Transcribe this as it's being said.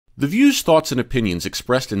The views, thoughts, and opinions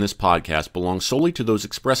expressed in this podcast belong solely to those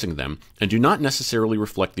expressing them and do not necessarily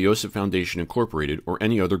reflect the OSIP Foundation Incorporated or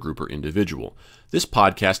any other group or individual. This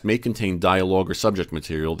podcast may contain dialogue or subject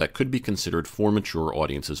material that could be considered for mature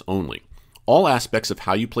audiences only. All aspects of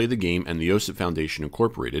how you play the game and the OSIP Foundation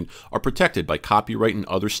Incorporated are protected by copyright and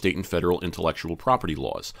other state and federal intellectual property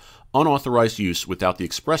laws. Unauthorized use without the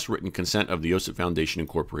express written consent of the OSIP Foundation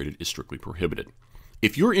Incorporated is strictly prohibited.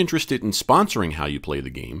 If you're interested in sponsoring How You Play the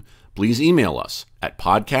Game, please email us at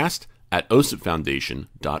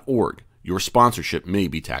podcast@osipfoundation.org. Your sponsorship may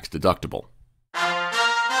be tax deductible.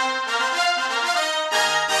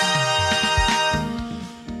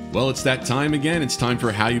 Well, it's that time again. It's time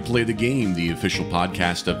for How You Play the Game, the official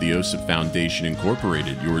podcast of the OSIP Foundation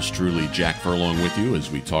Incorporated. Yours truly, Jack Furlong, with you as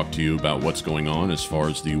we talk to you about what's going on as far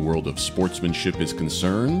as the world of sportsmanship is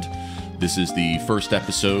concerned. This is the first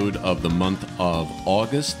episode of the month of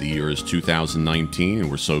August. The year is 2019,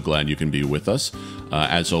 and we're so glad you can be with us.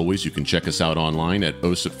 As always, you can check us out online at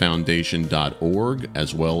osipfoundation.org,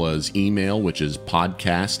 as well as email, which is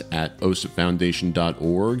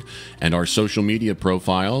podcast@osipfoundation.org, and our social media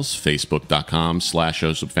profiles,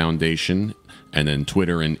 facebook.com/osipfoundation, and then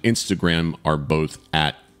Twitter and Instagram are both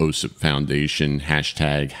at OSIP Foundation,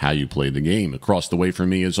 hashtag How You Play the Game. Across the way from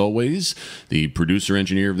me, as always, the producer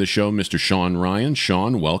engineer of the show, Mr. Sean Ryan.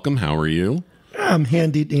 Sean, welcome. How are you? I'm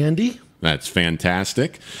handy dandy. That's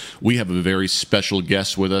fantastic. We have a very special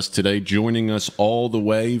guest with us today, joining us all the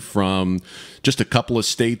way from just a couple of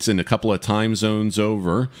states and a couple of time zones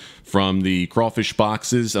over from the Crawfish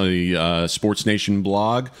Boxes, a Sports Nation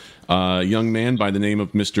blog, a young man by the name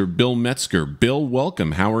of Mr. Bill Metzger. Bill,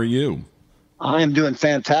 welcome. How are you? I am doing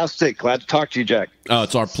fantastic. Glad to talk to you, Jack.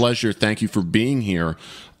 It's our pleasure. Thank you for being here.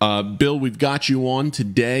 Bill, we've got you on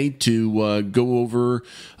today to go over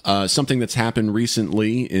something that's happened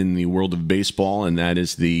recently in the world of baseball, and that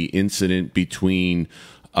is the incident between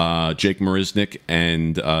Jake Marisnick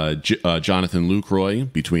and Jonathan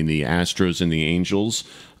Lucroy, between the Astros and the Angels.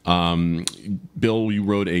 Bill, you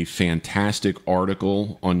wrote a fantastic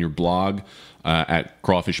article on your blog at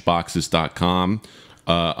crawfishboxes.com.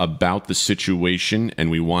 About the situation,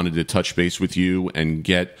 and we wanted to touch base with you and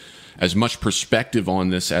get as much perspective on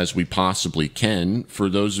this as we possibly can. For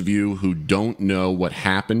those of you who don't know what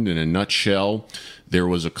happened, in a nutshell, there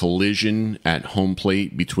was a collision at home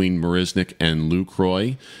plate between Marisnick and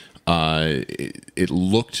Lucroy. It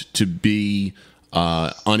looked to be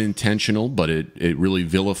unintentional, but it really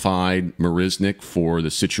vilified Marisnick for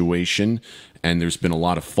the situation. And there's been a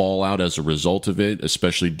lot of fallout as a result of it,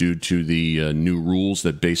 especially due to the new rules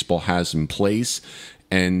that baseball has in place.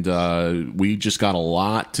 And we just got a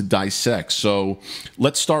lot to dissect. So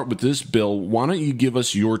let's start with this, Bill. Why don't you give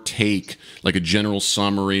us your take, like a general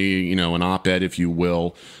summary, an op-ed, if you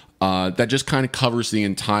will, that just kind of covers the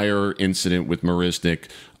entire incident with Marisnick,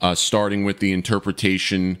 starting with the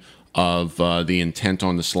interpretation of the intent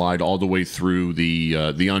on the slide all the way through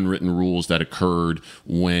the unwritten rules that occurred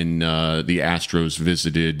when the Astros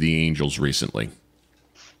visited the Angels recently.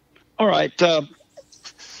 All right.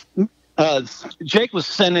 Jake was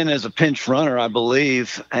sent in as a pinch runner, I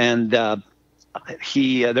believe, and there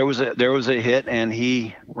was a hit, and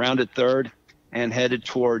he rounded third and headed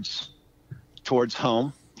towards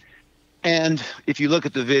home. And if you look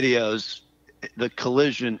at the videos, the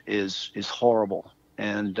collision is horrible.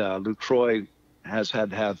 And Lucroy has had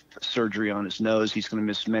to have surgery on his nose. He's going to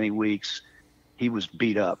miss many weeks. He was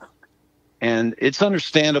beat up. And it's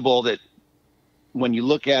understandable that when you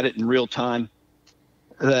look at it in real time,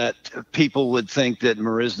 that people would think that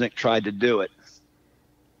Marisnick tried to do it.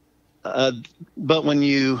 But when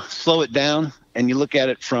you slow it down and you look at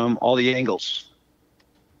it from all the angles,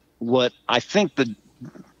 what I think the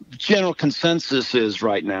general consensus is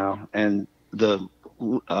right now, and the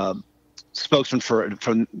spokesman for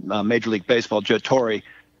Major League Baseball, Joe Torre,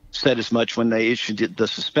 said as much when they issued the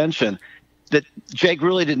suspension, that Jake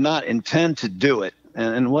really did not intend to do it.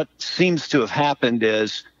 And what seems to have happened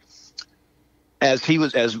is, as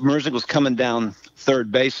Marisnick was coming down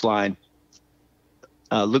third baseline,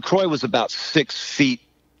 Lucroy was about 6 feet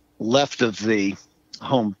left of the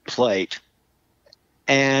home plate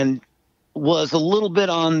and was a little bit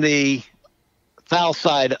on the foul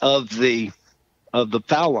side of the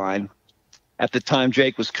foul line at the time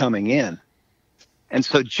Jake was coming in. And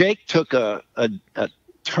so Jake took a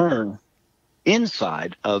turn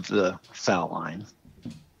inside of the foul line.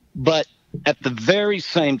 But at the very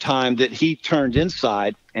same time that he turned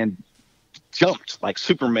inside and jumped like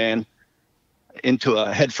Superman into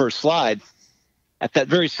a headfirst slide, at that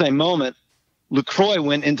very same moment, Lucroy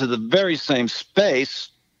went into the very same space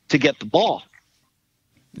to get the ball.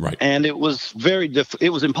 Right. And it was it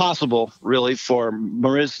was impossible, really, for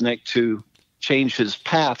Marisnick to change his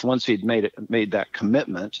path once he'd made that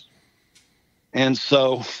commitment. And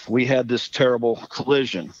so we had this terrible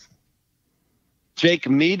collision. Jake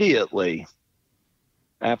immediately,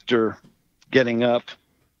 after getting up,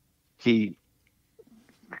 he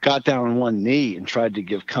got down on one knee and tried to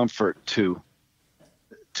give comfort to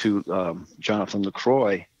Jonathan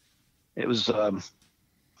Lucroy. It was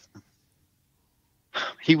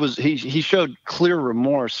he showed clear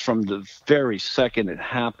remorse from the very second it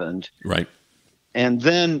happened. Right. And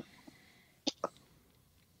then,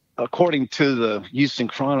 according to the Houston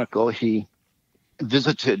Chronicle, he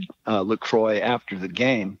visited Lucroy after the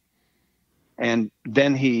game, and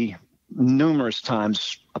then he numerous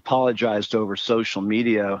times apologized over social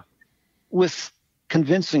media with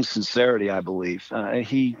convincing sincerity, I believe.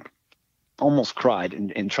 He almost cried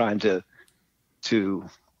in trying to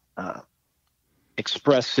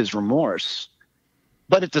express his remorse.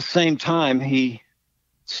 But at the same time, he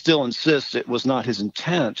still insists it was not his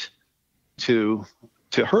intent to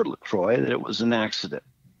hurt Lucroy, that it was an accident.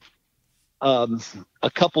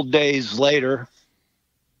 A couple days later,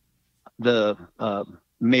 the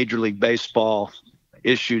Major League Baseball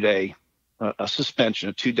issued a suspension,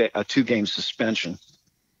 a two-game suspension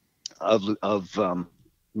of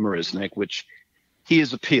Marisnick, which he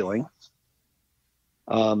is appealing.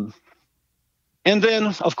 And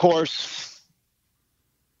then, of course,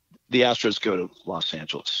 the Astros go to Los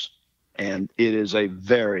Angeles, and it is a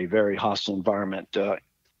very, very hostile environment.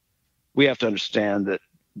 We have to understand that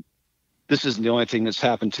this isn't the only thing that's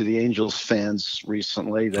happened to the Angels fans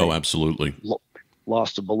recently. They absolutely.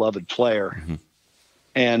 Lost a beloved player. Mm-hmm.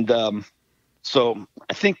 And so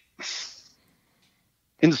I think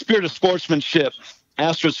in the spirit of sportsmanship,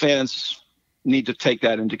 Astros fans need to take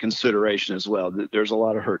that into consideration as well. There's a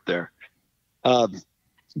lot of hurt there.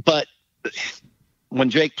 But when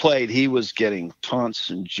Jake played, he was getting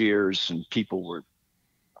taunts and jeers, and people were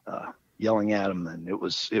yelling at him, and it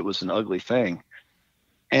was an ugly thing.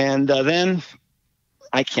 And then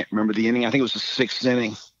I can't remember the inning. I think it was the sixth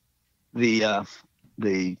inning. The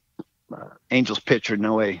Angels pitcher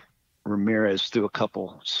Noe Ramirez threw a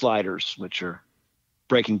couple sliders, which are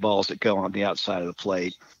breaking balls that go on the outside of the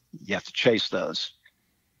plate. You have to chase those.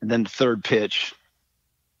 And then the third pitch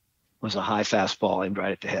was a high fastball aimed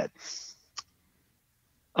right at the head.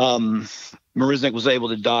 Marisnick was able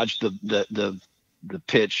to dodge the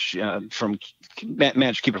pitch from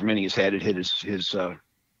managed to keep it from hitting his head. It hit his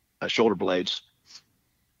shoulder blades.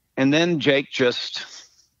 And then Jake just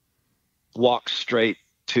walked straight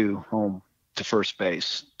to home, to first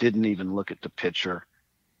base. Didn't even look at the pitcher.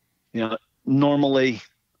 You know, normally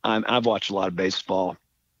I've watched a lot of baseball,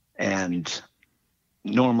 and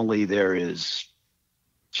normally there is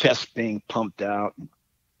chest being pumped out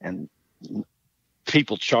and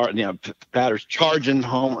people batters charging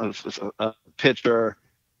home a pitcher.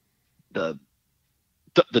 The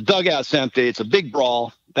dugout's empty. It's a big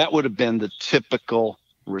brawl. That would have been the typical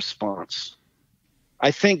response.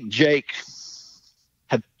 I think Jake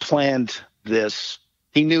had planned this.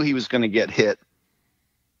 He knew he was going to get hit,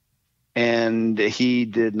 and he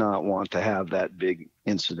did not want to have that big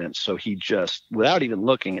incident. So he just, without even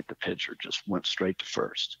looking at the pitcher, just went straight to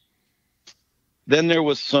first. Then there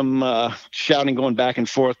was some shouting going back and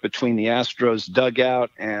forth between the Astros dugout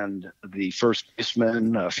and the first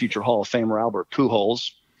baseman, future Hall of Famer Albert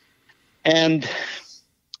Pujols. And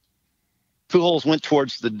Pujols went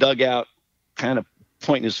towards the dugout, kind of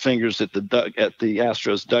pointing his fingers at the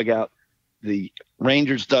Astros dugout. The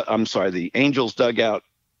Angels dugout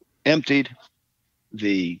emptied.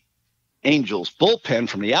 The Angels bullpen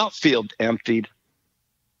from the outfield emptied.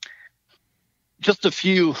 Just a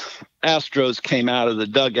few Astros came out of the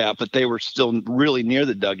dugout, but they were still really near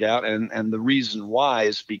the dugout. And the reason why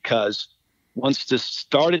is because once this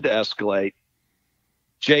started to escalate,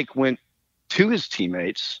 Jake went to his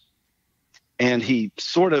teammates and he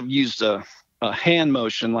sort of used a hand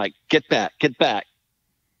motion like, get back.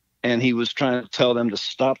 And he was trying to tell them to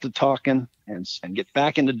stop the talking and get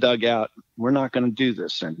back in the dugout. We're not going to do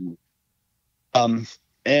this anymore.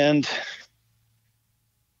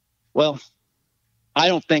 I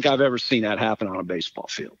don't think I've ever seen that happen on a baseball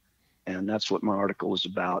field. And that's what my article was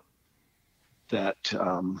about, that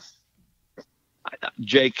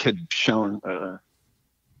Jake had shown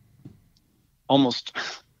almost,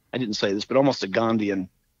 I didn't say this, but almost a Gandhian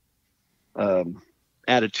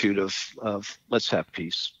attitude of let's have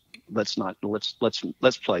peace. Let's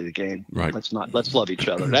play the game. Right. Let's love each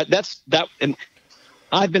other. And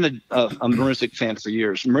I've been a Marisnick fan for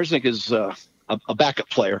years. Marisnick is a backup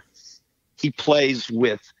player. He plays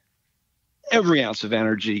with every ounce of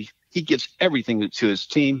energy. He gives everything to his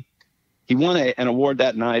team. He won an award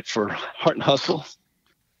that night for heart and hustle.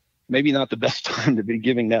 Maybe not the best time to be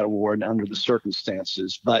giving that award under the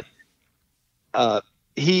circumstances, but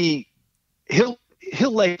he'll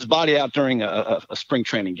lay his body out during a spring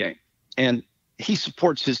training game, and he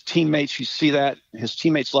supports his teammates. You see that his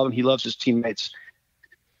teammates love him. He loves his teammates.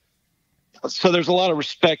 So there's a lot of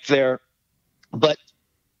respect there. But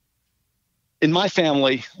in my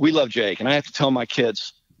family, we love Jake, and I have to tell my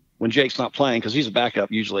kids when Jake's not playing, because he's a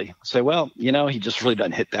backup usually, I say, well, he just really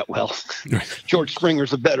doesn't hit that well. George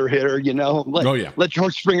Springer's a better hitter, Let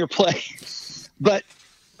George Springer play. But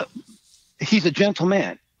he's a gentle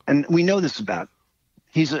man, and we know this about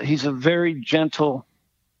him. He's a very gentle.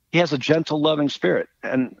 He has a gentle, loving spirit.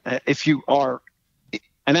 And if you are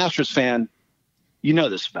an Astros fan, you know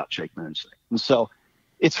this about Jake Marisnick. And so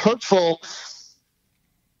it's hurtful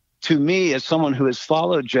to me as someone who has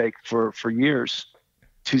followed Jake for years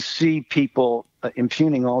to see people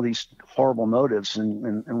impugning all these horrible motives.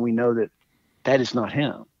 And we know that is not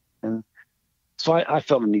him. And so I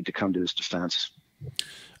felt a need to come to his defense.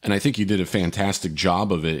 And I think you did a fantastic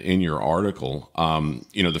job of it in your article.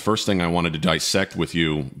 The first thing I wanted to dissect with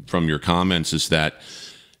you from your comments is that,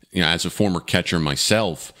 as a former catcher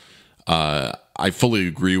myself, I fully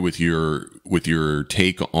agree with your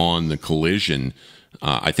take on the collision.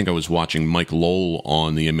 I think I was watching Mike Lowell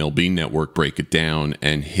on the MLB Network break it down,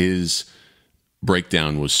 and his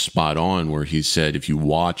breakdown was spot on, where he said if you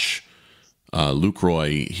watch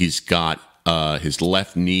Lucroy, he's got his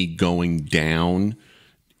left knee going down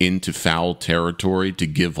into foul territory to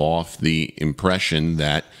give off the impression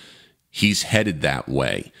that he's headed that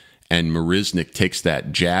way. And Marisnick takes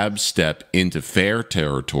that jab step into fair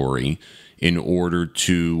territory in order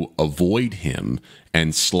to avoid him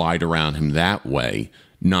and slide around him that way,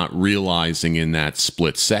 not realizing in that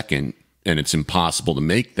split second, and it's impossible to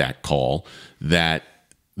make that call, that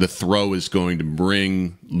the throw is going to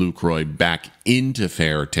bring Lucroy back into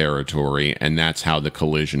fair territory, and that's how the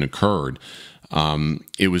collision occurred.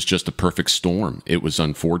 It was just a perfect storm. It was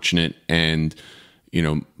unfortunate. And,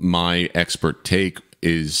 my expert take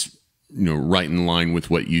is, right in line with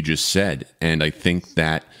what you just said. And I think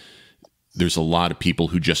that there's a lot of people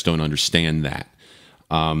who just don't understand that.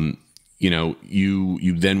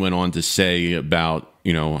 You then went on to say about,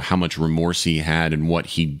 how much remorse he had and what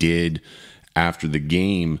he did after the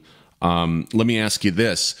game. Let me ask you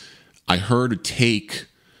this. I heard a take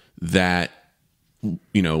that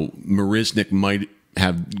Marisnick might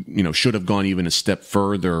have, should have gone even a step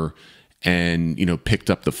further and, picked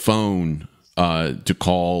up the phone to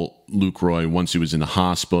call Lucroy once he was in the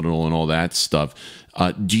hospital and all that stuff.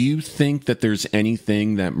 Do you think that there's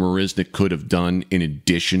anything that Marisnick could have done in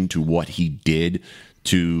addition to what he did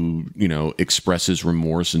to, express his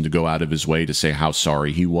remorse and to go out of his way to say how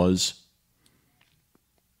sorry he was?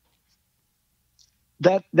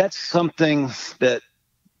 That's something that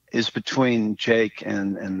is between Jake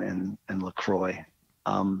and Lucroy.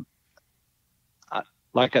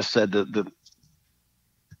 Like I said, the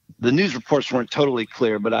news reports weren't totally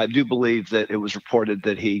clear, but I do believe that it was reported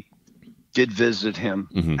that he did visit him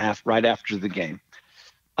right after the game.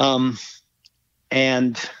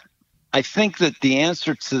 And I think that the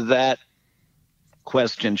answer to that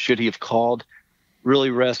question, should he have called, really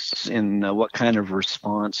rests in what kind of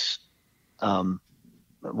response,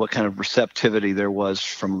 what kind of receptivity there was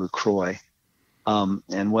from Lucroy,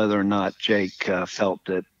 and whether or not Jake felt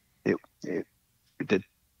that that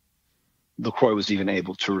Lucroy was even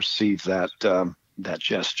able to receive that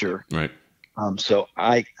gesture. Right. So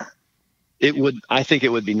I think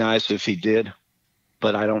it would be nice if he did,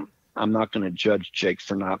 but I'm not going to judge Jake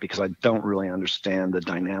for not, because I don't really understand the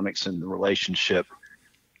dynamics and the relationship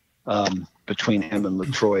between him and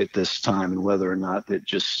Lucroy at this time, and whether or not it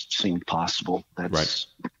just seemed possible. That's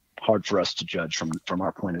hard for us to judge from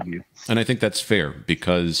our point of view. And I think that's fair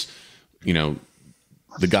because,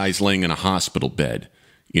 the guy's laying in a hospital bed.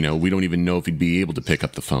 We don't even know if he'd be able to pick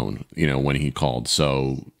up the phone, when he called.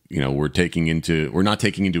 So, we're not taking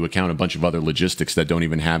into account a bunch of other logistics that don't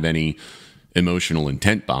even have any emotional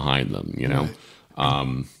intent behind them,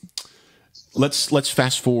 Right. Let's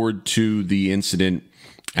fast forward to the incident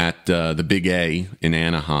at the Big A in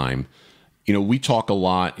Anaheim. We talk a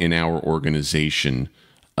lot in our organization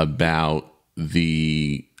about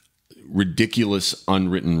the ridiculous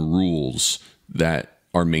unwritten rules that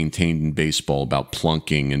are maintained in baseball about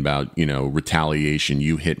plunking and about, retaliation.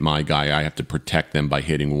 You hit my guy, I have to protect them by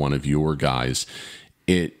hitting one of your guys.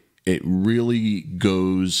 It really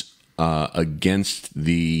goes against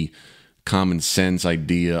the common sense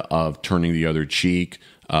idea of turning the other cheek,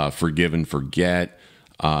 forgive and forget.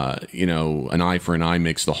 An eye for an eye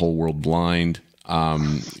makes the whole world blind.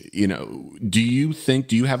 Do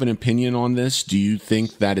you have an opinion on this? Do you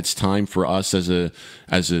think that it's time for us as a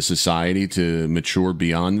society to mature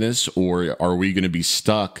beyond this, or are we going to be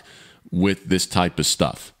stuck with this type of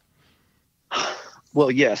stuff?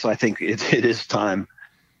 Well, yes, I think it is time.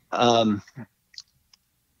 And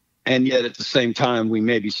yet at the same time, we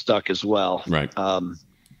may be stuck as well. Right.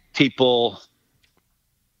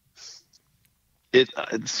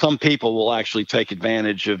 Some people will actually take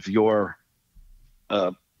advantage of your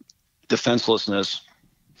defenselessness,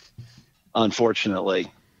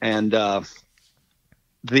 unfortunately. And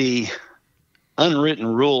the unwritten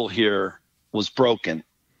rule here was broken.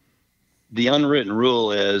 The unwritten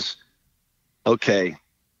rule is, okay,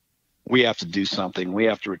 we have to do something. We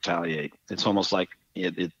have to retaliate. It's almost like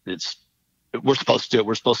it's we're supposed to do it.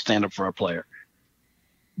 We're supposed to stand up for our player.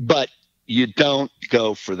 But you don't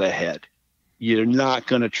go for the head. You're not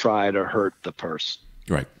going to try to hurt the person.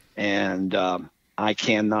 Right. And I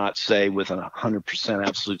cannot say with 100%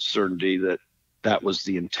 absolute certainty that was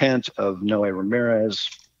the intent of Noe Ramirez.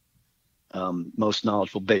 Most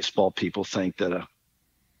knowledgeable baseball people think that a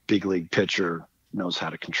big league pitcher knows how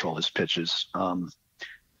to control his pitches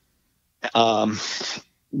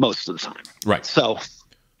most of the time. Right. So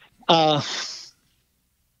no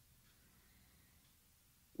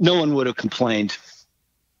one would have complained.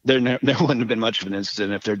 There wouldn't have been much of an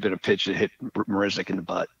incident if there'd been a pitch that hit Marisnick in the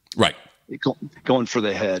butt. Right. Going for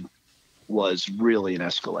the head was really an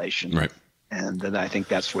escalation. Right. And then I think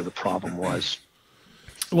that's where the problem was.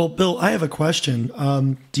 Well, Bill, I have a question.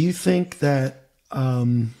 Do you think that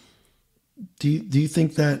do you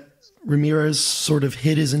think that Ramirez sort of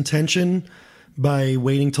hid his intention by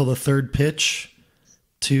waiting till the third pitch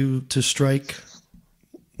to strike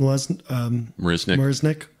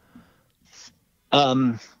Marisnick?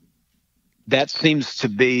 That seems to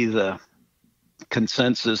be the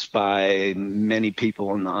consensus by many people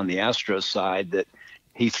on the Astros side, that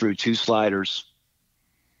he threw two sliders,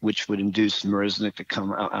 which would induce Marisnick to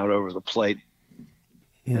come out over the plate,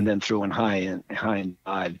 and then threw in high and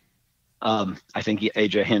wide. I think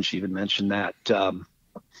AJ Hinch even mentioned that.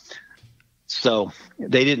 So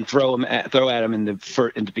they didn't throw at him in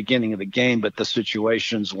the beginning of the game, but the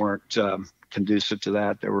situations weren't conducive to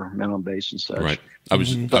that. There were men on base and such. Right. I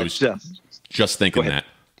was just thinking that.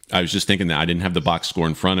 I was just thinking that. I didn't have the box score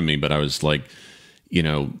in front of me, but I was like,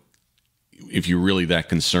 if you're really that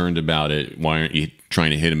concerned about it, why aren't you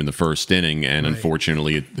trying to hit him in the first inning? And right.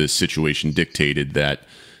 Unfortunately, the situation dictated that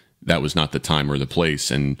was not the time or the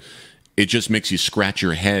place. And it just makes you scratch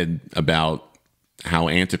your head about how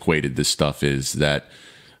antiquated this stuff is, that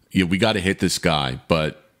we got to hit this guy,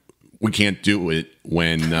 but we can't do it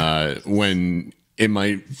when it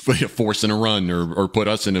might force in a run or put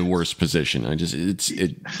us in a worse position. It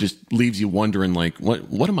just leaves you wondering, like,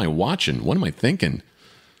 what am I watching? What am I thinking?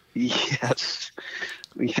 Yes.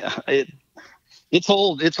 Yeah. It's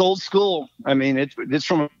old school. I mean, it's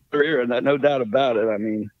from another era, no doubt about it. I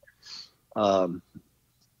mean,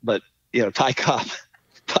 but Ty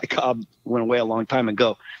Cobb went away a long time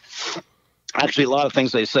ago. Actually, a lot of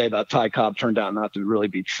things they say about Ty Cobb turned out not to really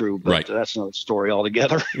be true, but right. That's another story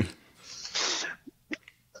altogether.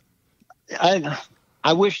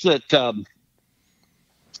 I wish that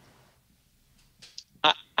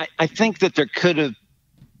I think that there could have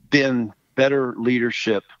been better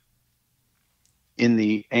leadership in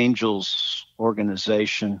the Angels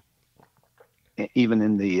organization, even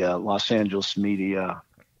in the Los Angeles media.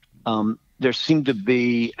 There seemed to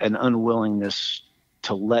be an unwillingness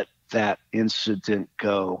to let that incident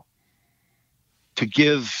go, to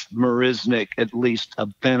give Marisnick at least a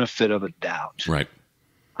benefit of a doubt. Right.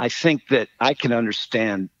 I think that I can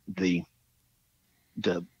understand the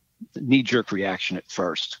knee-jerk reaction at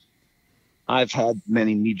first. I've had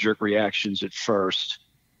many knee-jerk reactions at first,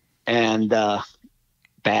 and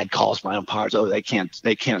bad calls by umpires. Oh, they can't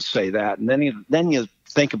say that. And then you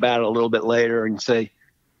think about it a little bit later and say,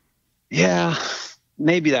 yeah,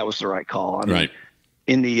 maybe that was the right call. I mean, right.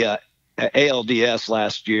 In the ALDS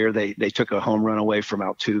last year, they took a home run away from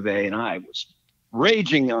Altuve, and I was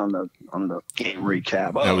raging on the game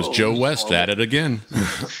recap. That was Joe West at it again.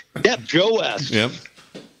 Yep, Joe West. Yep.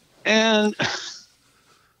 And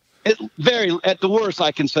at the worst,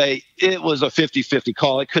 I can say it was a 50-50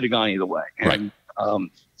 call. It could have gone either way. And,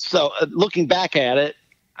 right. So looking back at it,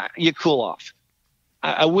 you cool off.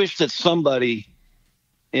 I wish that somebody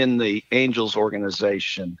in the Angels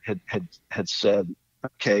organization had said,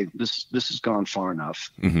 okay, this has gone far enough.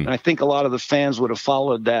 Mm-hmm. And I think a lot of the fans would have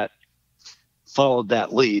followed that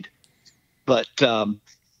lead, but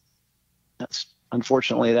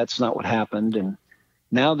unfortunately that's not what happened. And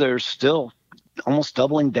now they're still almost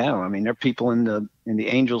doubling down. I mean, there are people in the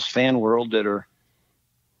Angels fan world that are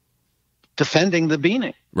defending the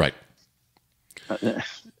beaning. Right.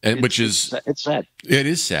 And which is it's sad. It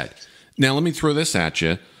is sad. Now let me throw this at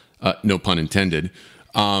you. No pun intended.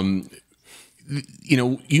 You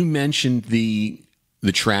mentioned the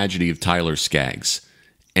tragedy of Tyler Skaggs,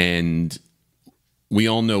 and we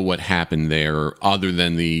all know what happened there, other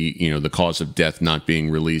than the cause of death not being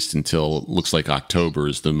released until it looks like October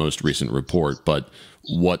is the most recent report. But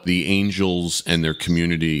what the Angels and their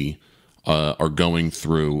community are going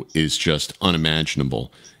through is just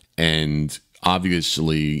unimaginable. And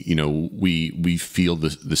obviously, we feel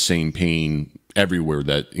the same pain everywhere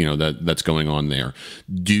that's going on there.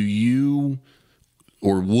 Do you,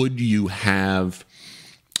 or would you have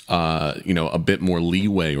a bit more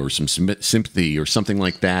leeway or some sympathy or something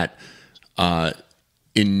like that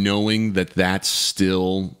in knowing that that's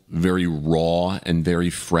still very raw and very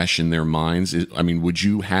fresh in their minds? I mean, would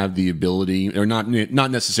you have the ability, or not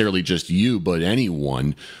necessarily just you, but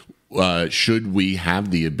anyone, should we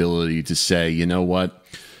have the ability to say, you know what,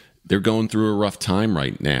 they're going through a rough time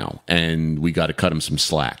right now, and we got to cut them some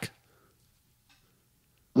slack?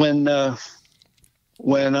 When I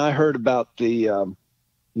heard about the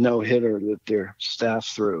no-hitter that their staff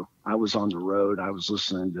threw, I was on the road. I was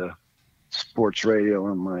listening to sports radio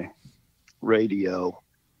on my radio,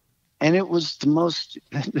 and it was the most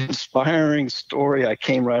inspiring story. I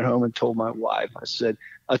came right home and told my wife. I said,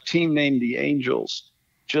 a team named the Angels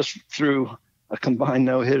just threw a combined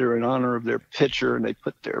no-hitter in honor of their pitcher, and they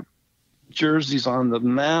put their jerseys on the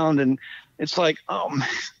mound, and it's like, oh man,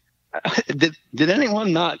 did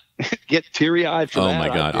anyone not get teary-eyed for that? Oh my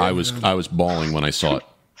God, I was bawling when I saw it.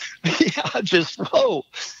 Yeah, just whoa.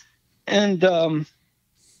 And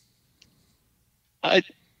I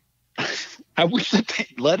wish that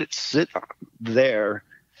they'd let it sit there,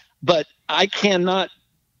 but I am not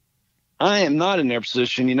in their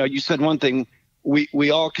position. You said one thing, we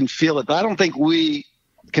all can feel it, but I don't think we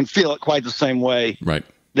can feel it quite the same way. Right.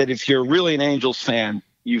 That if you're really an Angels fan,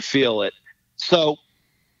 you feel it. So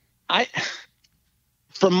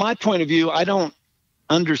from my point of view, I don't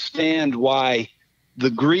understand why the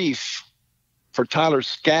grief for Tyler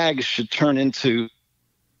Skaggs should turn into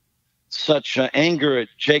such anger at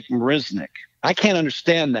Jake Marisnick. I can't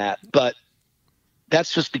understand that, but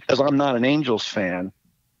that's just because I'm not an Angels fan.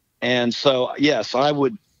 And so, yes, I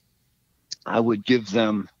would give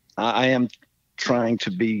them, I am trying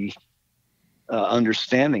to be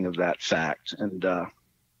understanding of that fact. And,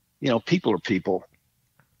 people are people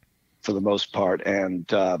for the most part. And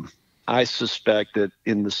I suspect that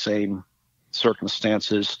in the same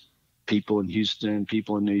circumstances, people in Houston,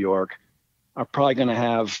 people in New York are probably going to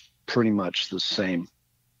have pretty much the same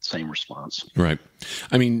response. Right.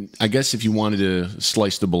 I mean, I guess if you wanted to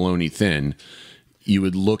slice the bologna thin, you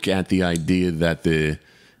would look at the idea that the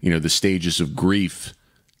stages of grief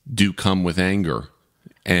do come with anger,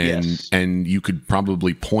 and Yes. and you could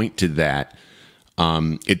probably point to that.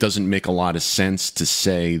 It doesn't make a lot of sense to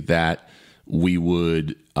say that we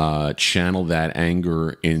would channel that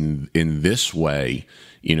anger in this way.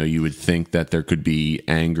 You would think that there could be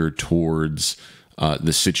anger towards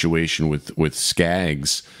the situation with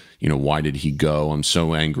Skaggs. Why did he go? I'm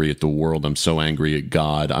so angry at the world. I'm so angry at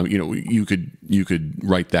God. You could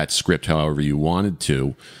write that script however you wanted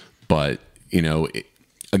to, but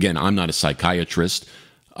again, I'm not a psychiatrist.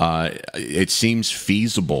 It seems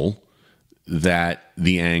feasible that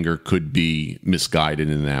the anger could be misguided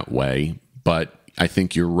in that way, but I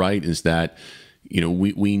think you're right. Is that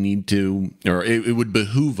we need to, or it would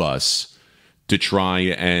behoove us to try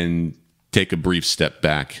and take a brief step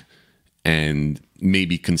back and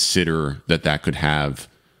maybe consider that could have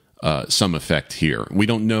some effect here. We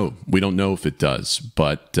don't know. We don't know if it does,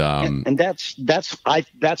 but and that's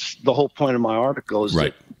the whole point of my article is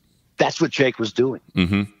right. That's what Jake was doing.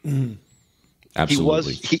 Mm-hmm. Mm-hmm.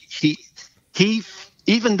 Absolutely. He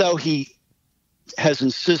even though he has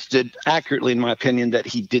insisted accurately, in my opinion, that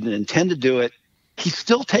he didn't intend to do it, he's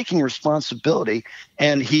still taking responsibility,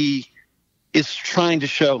 and he is trying to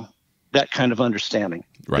show that kind of understanding.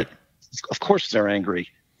 Right. Of course they're angry,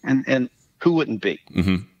 and who wouldn't be?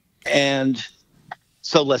 Mm-hmm. And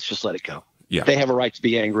so let's just let it go. Yeah. They have a right to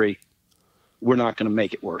be angry. We're not going to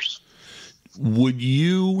make it worse. Would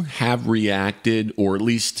you have reacted, or at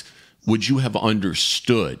least would you have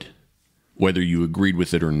understood, whether you agreed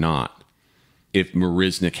with it or not, if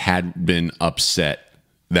Marisnick had been upset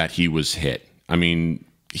that he was hit? I mean,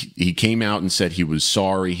 he came out and said he was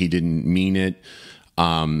sorry. He didn't mean it.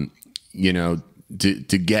 To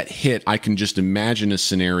get hit, I can just imagine a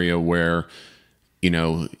scenario where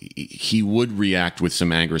he would react with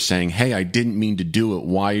some anger, saying, "Hey, I didn't mean to do it.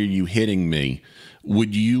 Why are you hitting me?"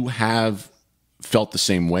 Would you have felt the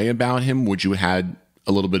same way about him? Would you had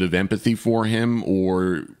a little bit of empathy for him,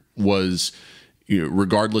 or was,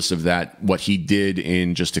 regardless of that, what he did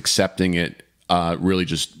in just accepting it, really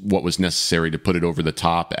just what was necessary to put it over the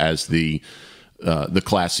top as the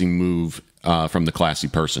classy move from the classy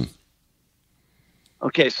person?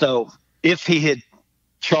 Okay, so if he had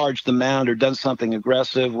charged the mound or done something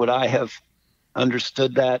aggressive, would I have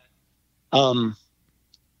understood that? I'll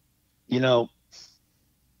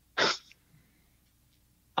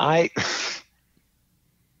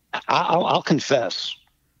confess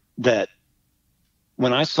that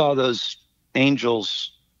when I saw those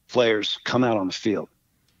Angels players come out on the field,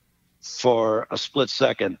 for a split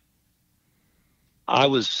second, I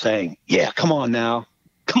was saying, "Yeah, come on now,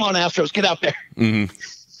 come on Astros, get out there." Mm-hmm.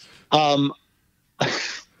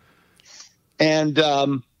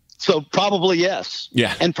 So probably yes.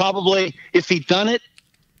 Yeah. And probably if he'd done it,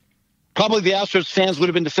 probably the Astros fans would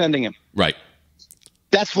have been defending him. Right.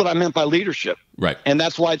 That's what I meant by leadership. Right. And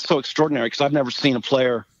that's why it's so extraordinary, because I've never seen a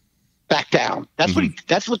player back down. That's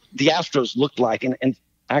that's what the Astros looked like. And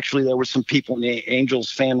actually there were some people in the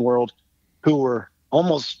Angels fan world who were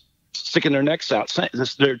almost sticking their necks out,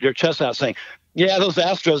 their chests out, saying, "Yeah, those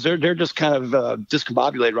Astros, they're just kind of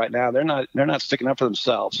discombobulated right now. They're not sticking up for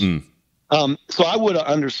themselves." So I would have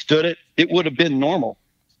understood it. It would have been normal.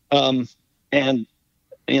 And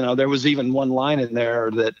there was even one line in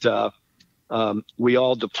there that we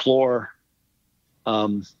all deplore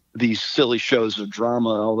these silly shows of drama,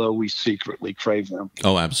 although we secretly crave them.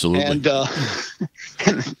 Oh, absolutely.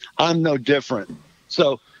 And I'm no different.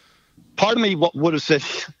 So part of me would have said,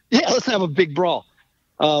 "Yeah, let's have a big brawl."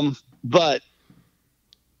 I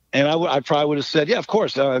probably would have said, "Yeah, of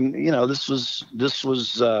course. This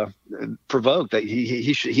was provoked. That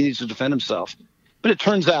he needs to defend himself." But it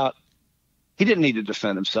turns out he didn't need to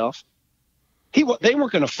defend himself. They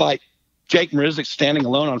weren't going to fight Jake Marisnick standing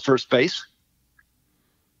alone on first base.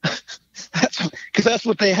 Because that's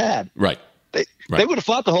what they had. Right. They would have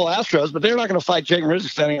fought the whole Astros, but they're not going to fight Jake Marisnick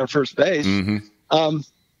standing on first base. Mm-hmm.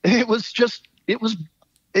 It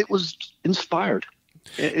was inspired.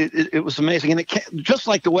 It was amazing, and just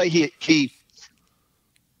like the way he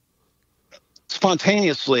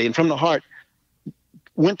spontaneously and from the heart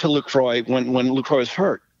went to Lucroy when Lucroy was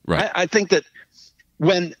hurt. Right. I think that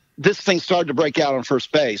when this thing started to break out on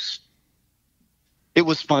first base, it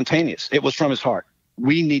was spontaneous. It was from his heart.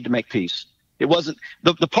 We need to make peace. It wasn't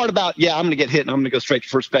the part about, "Yeah, I'm going to get hit and I'm going to go straight to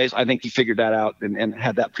first base." I think he figured that out and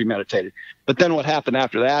had that premeditated. But then what happened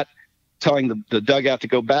after that, telling the dugout to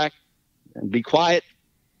go back and be quiet,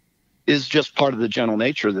 is just part of the gentle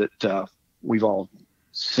nature that we've all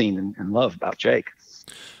seen and love about Jake.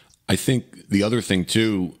 I think the other thing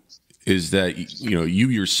too is that you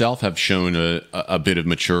yourself have shown a bit of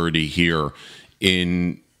maturity here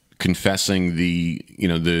in confessing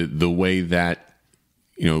the way that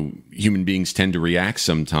human beings tend to react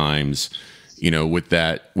sometimes, with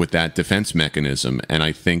that defense mechanism. And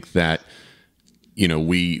I think that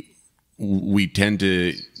we tend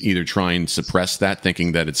to either try and suppress that,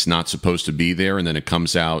 thinking that it's not supposed to be there, and then it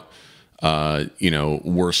comes out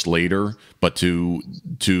worse later. But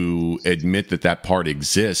to admit that part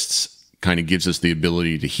exists kind of gives us the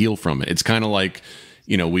ability to heal from it. It's kind of like,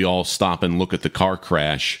 we all stop and look at the car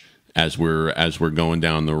crash as we're going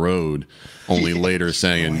down the road, only later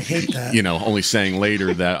saying, only saying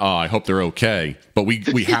later that, "Oh, I hope they're okay." But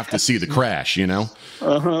we have to see the crash, Right. Yeah.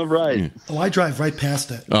 Oh, I drive right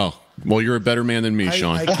past it. Oh, well, you're a better man than me,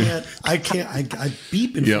 Sean. I can't. I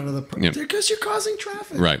beep in front of the because you're causing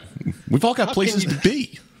traffic. Right. We've all got places to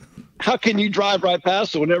be. How can you drive right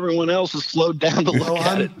past it when everyone else is slowed down to look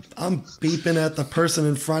at it? I'm beeping at the person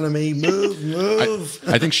in front of me. Move.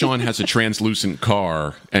 I think Sean has a translucent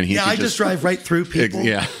car, and I just drive right through people.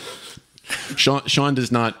 Yeah. Sean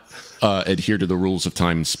does not adhere to the rules of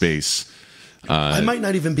time and space. I might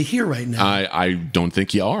not even be here right now. I don't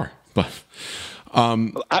think you are. But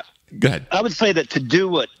go ahead. I would say that to do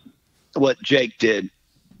what Jake did,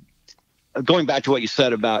 going back to what you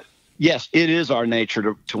said about, yes, it is our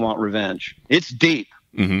nature to want revenge. It's deep.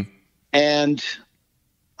 Mm-hmm. And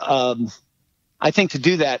I think to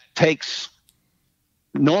do that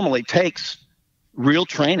normally takes real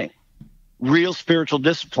training, real spiritual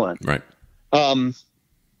discipline. Right.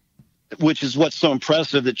 Which is what's so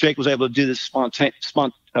impressive that Jake was able to do this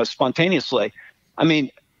spontaneously. I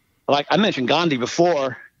mean, like I mentioned Gandhi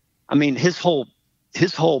before. I mean, his whole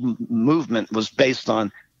movement was based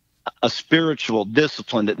on a spiritual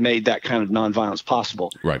discipline that made that kind of nonviolence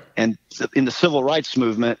possible. Right. And in the civil rights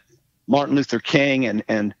movement, Martin Luther King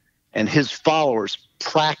and his followers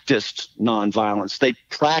practiced nonviolence. They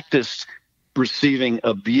practiced receiving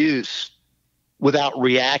abuse without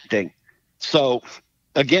reacting. So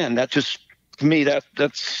again, that just, to me,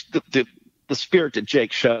 that's the spirit that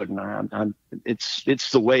Jake showed, and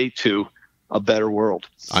it's the way to a better world.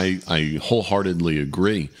 I wholeheartedly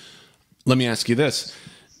agree. Let me ask you this.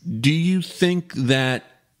 Do you think that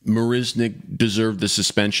Marisnick deserved the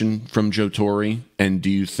suspension from Joe Torre, and do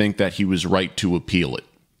you think that he was right to appeal it?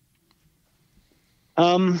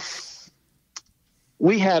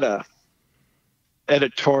 We had a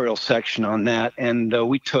editorial section on that, and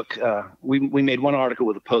we took we made one article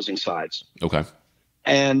with opposing sides. Okay.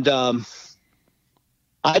 And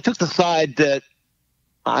I took the side that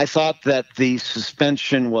I thought that the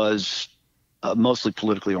suspension was mostly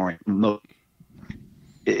politically oriented.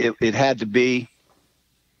 It had to be.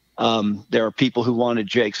 There are people who wanted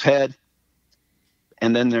Jake's head,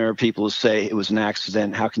 and then there are people who say it was an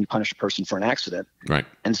accident. How can you punish a person for an accident? Right.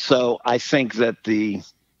 And so I think that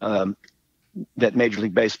that Major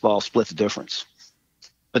League Baseball split the difference,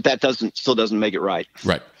 but that still doesn't make it right.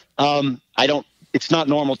 Right. It's not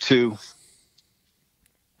normal to.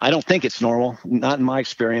 I don't think it's normal, not in my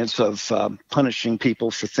experience, of punishing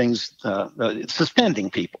people for things,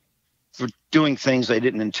 suspending people for doing things they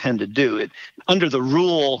didn't intend to do. Under the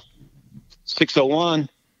rule 601,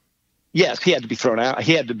 yes, he had to be thrown out.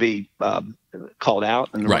 He had to be called out,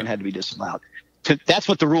 and the run had to be disallowed. That's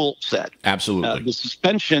what the rule said. Absolutely. The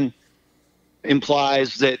suspension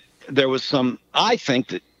implies that there was some, I think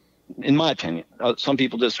that, in my opinion, some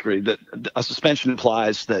people disagree, that a suspension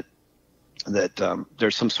implies that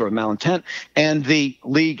there's some sort of malintent, and the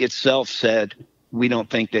league itself said we don't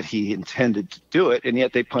think that he intended to do it, and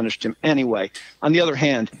yet they punished him anyway. On the other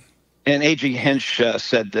hand, and A.J. Hinch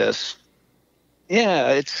said this,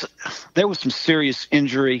 there was some serious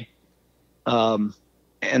injury, and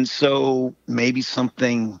so maybe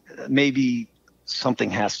something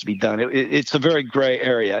has to be done. It's a very gray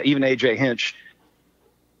area. Even A.J. Hinch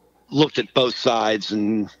looked at both sides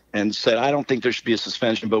and said, I don't think there should be a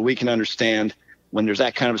suspension, but we can understand when there's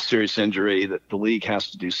that kind of a serious injury that the league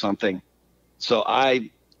has to do something. So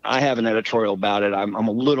I have an editorial about it. I'm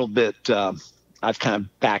a little bit, I've kind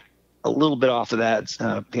of backed a little bit off of that.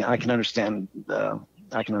 I can understand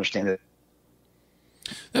it.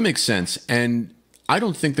 That makes sense. And I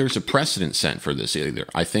don't think there's a precedent set for this either.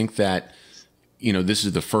 I think that, this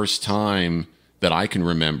is the first time that I can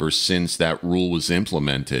remember since that rule was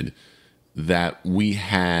implemented that we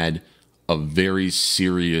had a very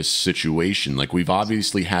serious situation. Like, we've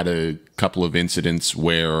obviously had a couple of incidents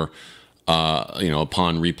where,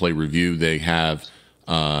 upon replay review, they have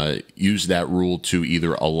used that rule to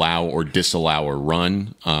either allow or disallow a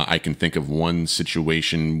run. I can think of one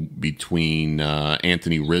situation between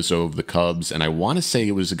Anthony Rizzo of the Cubs, and I want to say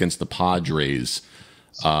it was against the Padres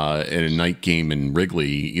in a night game in Wrigley,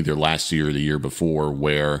 either last year or the year before,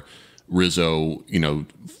 where Rizzo,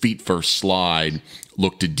 feet first slide,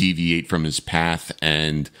 looked to deviate from his path,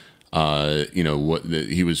 and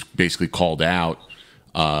he was basically called out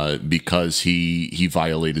because he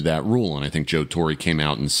violated that rule. And I think Joe Torre came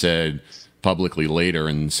out and said publicly later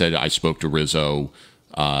and said, I spoke to Rizzo,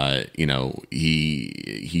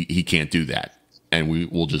 he can't do that, and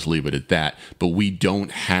we'll just leave it at that. But we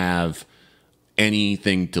don't have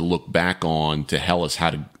anything to look back on to tell us how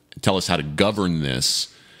to govern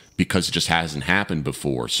this, because it just hasn't happened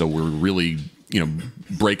before. So we're really,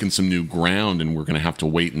 breaking some new ground, and we're going to have to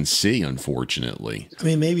wait and see, unfortunately. I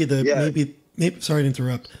mean, maybe sorry to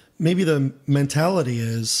interrupt. Maybe the mentality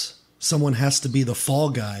is someone has to be the fall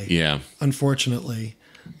guy. Yeah. Unfortunately.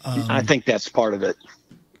 I think that's part of it.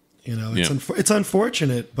 It's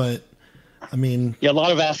unfortunate, but I mean. Yeah, a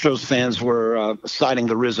lot of Astros fans were citing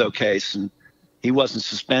the Rizzo case, and he wasn't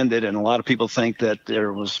suspended, and a lot of people think that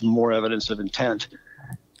there was more evidence of intent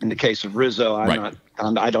in the case of Rizzo.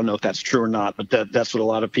 I don't know if that's true or not, but that's what a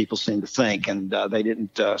lot of people seem to think, and they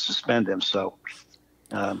didn't suspend him. So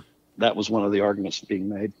that was one of the arguments being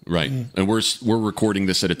made. Right, and we're recording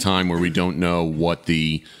this at a time where we don't know what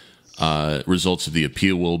the results of the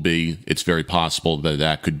appeal will be. It's very possible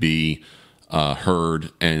that could be heard,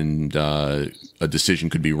 and a decision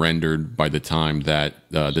could be rendered by the time that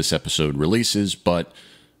this episode releases. But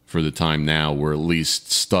for the time now, we're at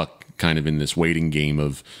least stuck kind of in this waiting game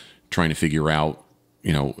of trying to figure out,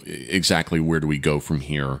 exactly where do we go from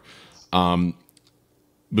here.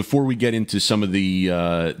 Before we get into some of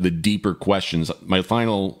the deeper questions, my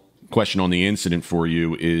final question on the incident for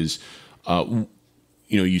you is,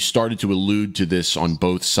 you started to allude to this on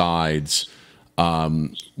both sides.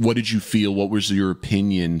 What did you feel? What was your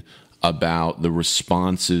opinion about the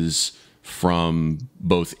responses from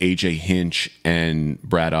both AJ Hinch and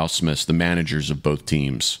Brad Ausmus, the managers of both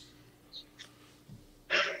teams?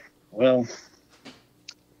 Well,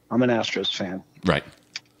 I'm an Astros fan. Right.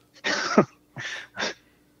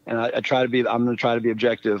 And I'm going to try to be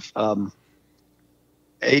objective.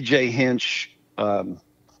 AJ Hinch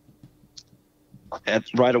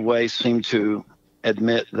right away seemed to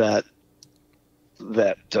admit that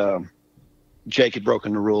Jake had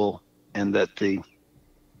broken the rule and that the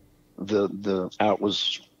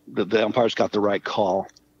umpires got the right call.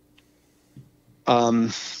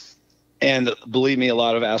 And believe me, a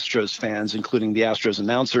lot of Astros fans, including the Astros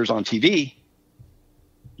announcers on TV,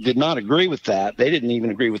 did not agree with that. They didn't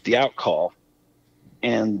even agree with the out call.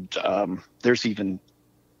 And there's even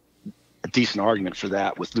a decent argument for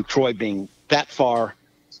that, with Lucroy being that far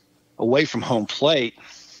away from home plate,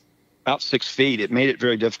 about 6 feet. It made it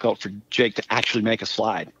very difficult for Jake to actually make a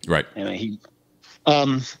slide. Right. And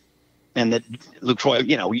and that Lucroy,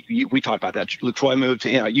 we talked about that. Lucroy moved.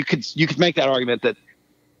 You could make that argument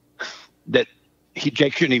that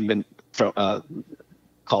Jake shouldn't even been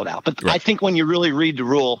called out. But right. I think when you really read the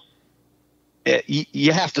rule,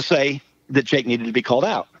 you have to say that Jake needed to be called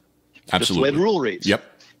out. Absolutely. That's the way the rule reads. Yep.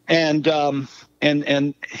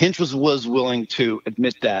 And Hinch was willing to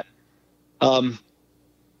admit that.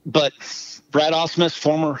 But Brad Ausmus,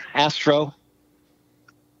 former Astro,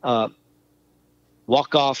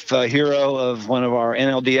 walk-off hero of one of our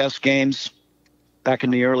NLDS games back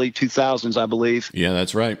in the early 2000s, I believe. Yeah,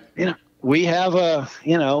 that's right. We have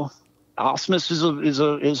Ausmus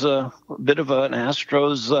is a bit of an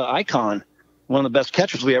Astros icon, one of the best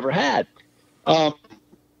catchers we ever had. I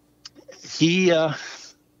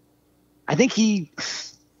think he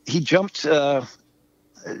jumped to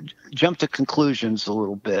conclusions a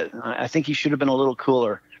little bit. I think he should have been a little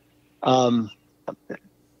cooler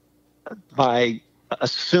by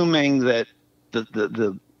assuming that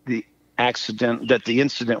the accident, that the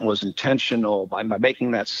incident was intentional. By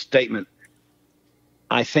making that statement,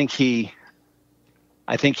 I think he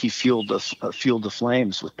fueled the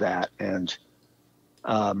flames with that, and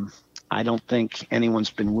I don't think anyone's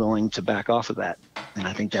been willing to back off of that. And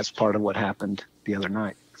I think that's part of what happened the other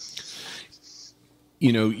night.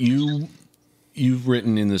 You've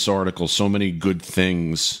written in this article so many good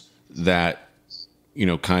things that,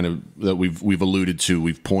 that we've alluded to.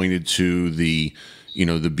 We've pointed to the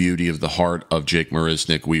beauty of the heart of Jake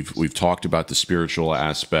Marisnick. We've talked about the spiritual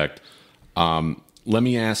aspect. Let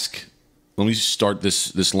me start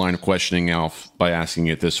this line of questioning, Alf, by asking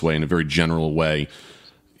it this way, in a very general way.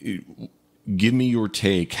 Give me your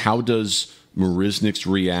take. How does Marisnick's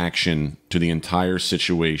reaction to the entire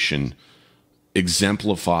situation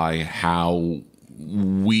exemplify how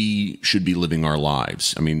we should be living our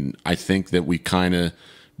lives? I mean, I think that we kind of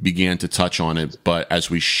began to touch on it, but as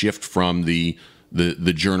we shift from the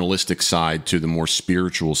journalistic side to the more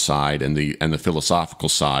spiritual side and the philosophical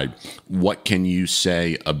side, what can you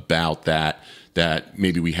say about that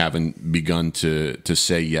maybe we haven't begun to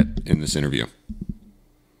say yet in this interview?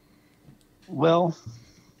 Well,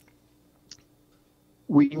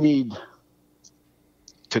 we need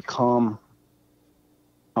to calm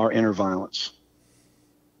our inner violence.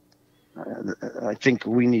 I think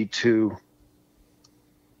we need to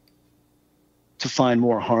find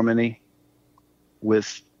more harmony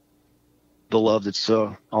with the love that's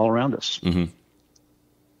all around us. Mm-hmm.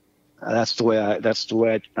 That's the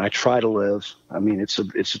way I try to live. I mean, it's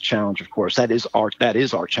a challenge, of course. That is our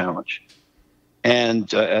challenge,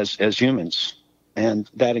 and as humans, and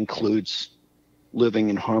that includes living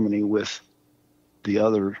in harmony with the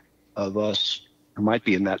other of us who might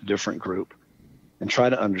be in that different group, and try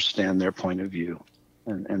to understand their point of view,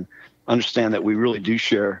 and understand that we really do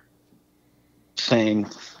share same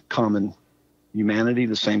common humanity,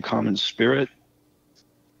 the same common spirit.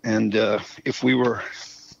 And if we were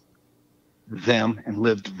them and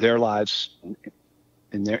lived their lives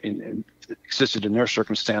and existed in their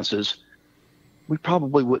circumstances, we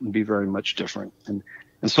probably wouldn't be very much different. And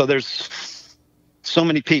so there's so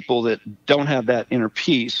many people that don't have that inner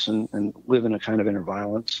peace and live in a kind of inner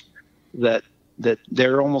violence that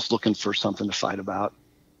they're almost looking for something to fight about.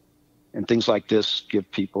 And things like this give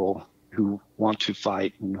people who want to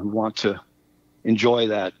fight and who want to enjoy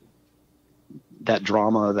that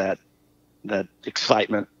drama, that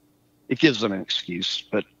excitement, it gives them an excuse.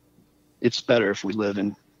 But it's better if we live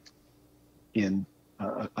in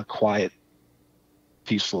a quiet,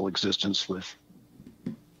 peaceful existence with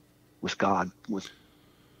God, with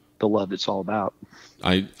the love it's all about.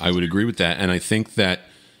 I would agree with that, and I think that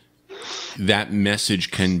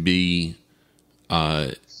message can be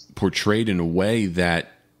portrayed in a way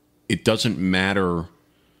that it doesn't matter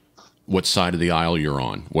what side of the aisle you're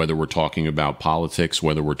on, whether we're talking about politics,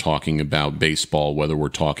 whether we're talking about baseball, whether we're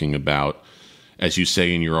talking about, as you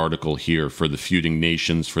say in your article here, for the feuding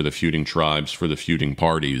nations, for the feuding tribes, for the feuding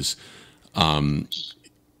parties.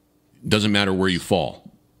 Doesn't matter where you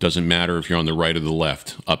fall. Doesn't matter if you're on the right or the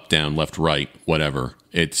left, up, down, left, right, whatever.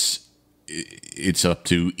 It's up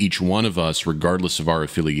to each one of us, regardless of our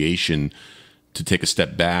affiliation, to take a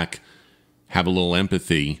step back, have a little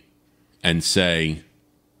empathy, and say,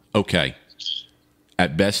 okay,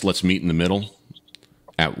 at best, let's meet in the middle.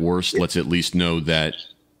 At worst, let's at least know that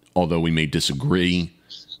although we may disagree,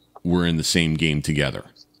 we're in the same game together.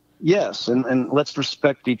 Yes, and let's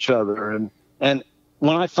respect each other. And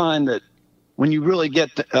when I find that when you really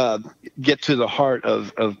get to the heart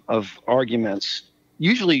of arguments,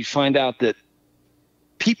 usually you find out that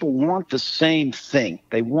people want the same thing.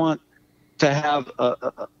 They want to have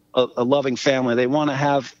a loving family. They want to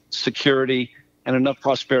have security and enough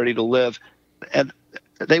prosperity to live, and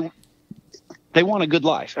they want a good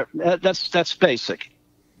life. That's basic.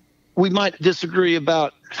 We might disagree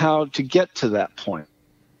about how to get to that point,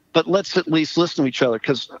 but let's at least listen to each other,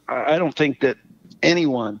 because I don't think that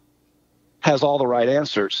anyone has all the right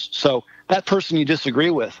answers. So that person you disagree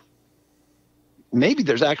with, maybe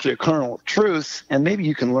there's actually a kernel of truth, and maybe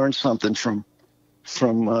you can learn something from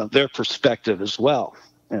their perspective as well.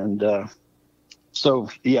 And so,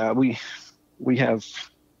 yeah, we live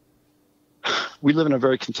in a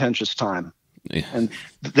very contentious time. Yeah. And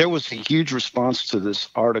there was a huge response to this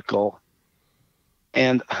article,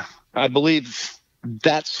 and I believe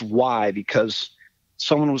that's why, because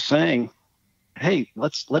someone was saying, hey,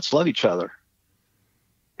 let's love each other.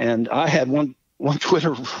 And I had one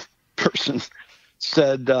Twitter person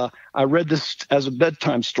said, I read this as a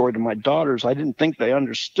bedtime story to my daughters. I didn't think they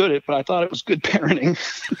understood it, but I thought it was good parenting.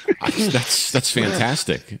 That's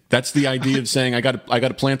fantastic. That's the idea of saying I got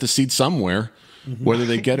to plant the seed somewhere, whether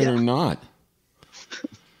they get it or not.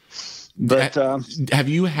 But have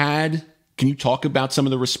you had? Can you talk about some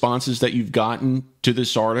of the responses that you've gotten to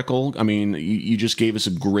this article? I mean, you just gave us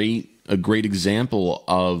a great example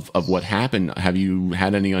of what happened. Have you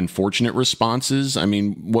had any unfortunate responses? I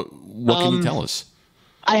mean, what can you tell us?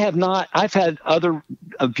 I have not. I've had other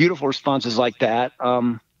beautiful responses like that.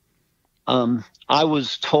 I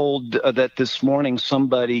was told that this morning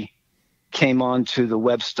somebody came onto the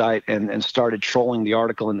website and started trolling the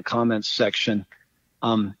article in the comments section.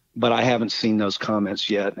 But I haven't seen those comments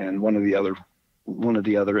yet, and one of the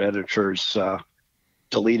other editors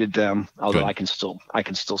deleted them. Although Good. I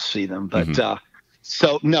can still see them. But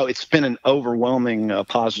so no, it's been an overwhelming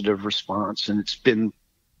positive response, and it's been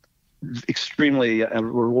extremely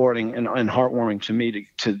rewarding and heartwarming to me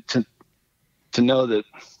to know that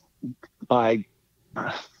by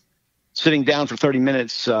sitting down for 30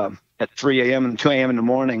 minutes at 3 a.m. and 2 a.m. in the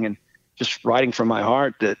morning and just writing from my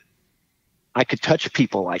heart, that I could touch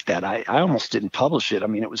people like that. I almost didn't publish it. I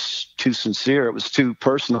mean, it was too sincere. It was too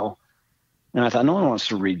personal. And I thought, no one wants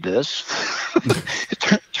to read this. It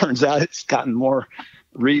turns out it's gotten more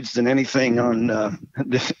reads than anything on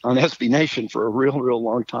SB Nation for a real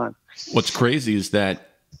long time. What's crazy is that,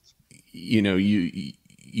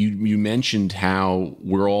 you mentioned how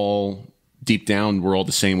we're all deep down, we're all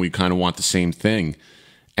the same. We kind of want the same thing.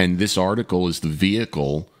 And this article is the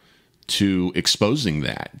vehicle to exposing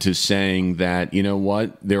that, to saying that, you know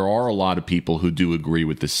what, there are a lot of people who do agree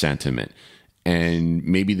with this sentiment, and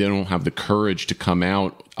maybe they don't have the courage to come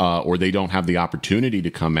out, or they don't have the opportunity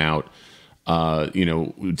to come out,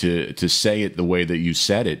 to say it the way that you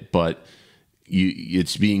said it, but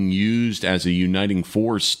it's being used as a uniting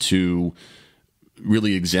force to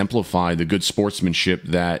really exemplify the good sportsmanship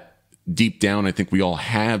that deep down I think we all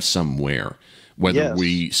have somewhere. Whether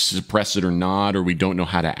we suppress it or not, or we don't know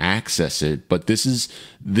how to access it, but this is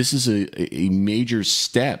a major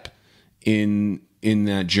step in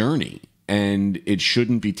that journey, and it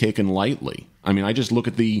shouldn't be taken lightly. I mean, I just look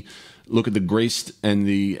at the grace and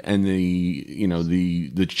the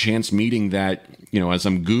chance meeting that, as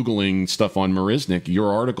I'm Googling stuff on Marisnick,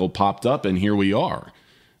 your article popped up, and here we are.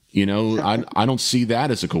 I don't see that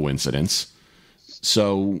as a coincidence.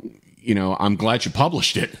 So, I'm glad you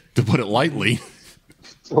published it, to put it lightly.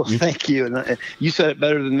 Well, thank you. And you said it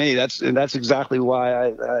better than me. That's exactly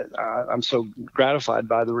why I'm so gratified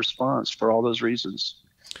by the response, for all those reasons.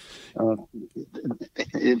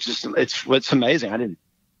 It's amazing.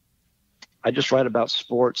 I just write about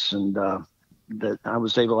sports, and that I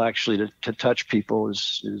was able actually to touch people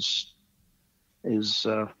is just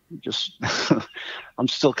I'm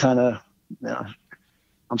still kind of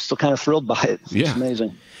thrilled by it. Yeah. It's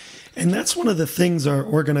amazing. And that's one of the things our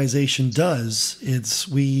organization does.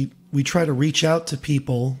 We we try to reach out to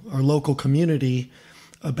people, our local community,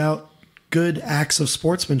 about good acts of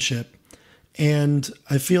sportsmanship. And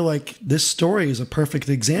I feel like this story is a perfect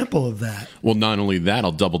example of that. Well, not only that,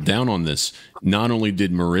 I'll double down on this. Not only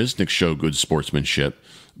did Marisnick show good sportsmanship,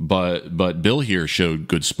 but Bill here showed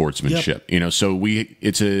good sportsmanship. Yep. So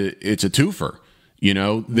it's a twofer.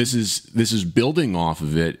 This is building off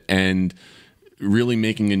of it and really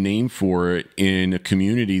making a name for it in a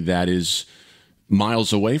community that is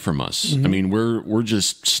miles away from us. Mm-hmm. I mean, we're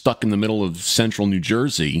just stuck in the middle of central New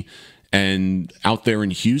Jersey, and out there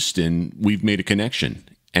in Houston, we've made a connection.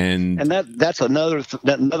 And that's another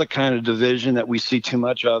kind of division that we see too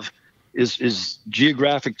much of is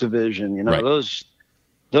geographic division. Right.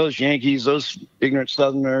 Those Yankees, those ignorant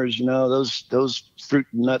Southerners, those fruit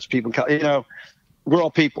and nuts people. We're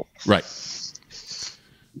all people. Right.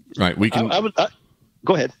 Right. We can.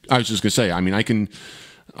 Go ahead. I was just gonna say. I mean, I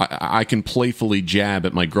can playfully jab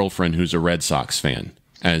at my girlfriend who's a Red Sox fan.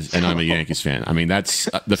 And I'm a Yankees fan. I mean, that's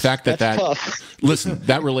the fact that listen,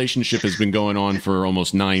 that relationship has been going on for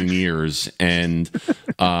almost 9 years, and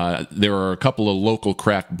there are a couple of local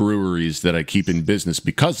craft breweries that I keep in business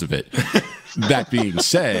because of it. That being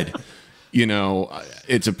said,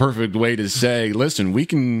 it's a perfect way to say, listen, we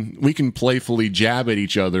can playfully jab at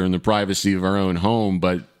each other in the privacy of our own home,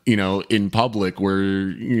 but in public,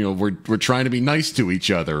 we're trying to be nice to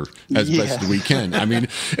each other as best we can. I mean,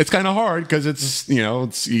 it's kind of hard because it's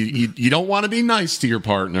you don't want to be nice to your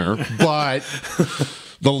partner, but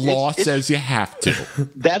the law says you have to.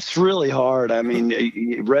 That's really hard. I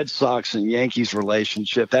mean, Red Sox and Yankees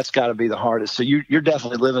relationship, that's got to be the hardest. So you're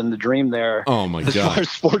definitely living the dream there. Oh my God. As far as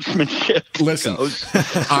sportsmanship Listen, goes.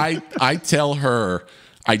 I tell her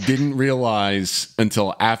I didn't realize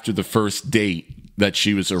until after the first date that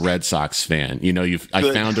she was a Red Sox fan.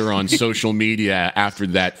 I found her on social media after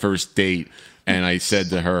that first date, and I said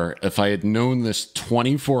to her, if I had known this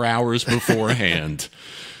 24 hours beforehand,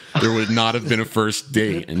 there would not have been a first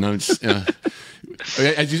date. And I'm just,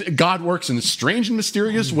 God works in strange and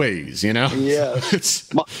mysterious ways, Yeah.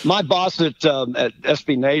 My boss at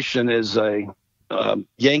SB Nation is a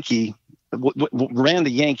Yankee. Ran the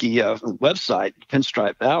Yankee website,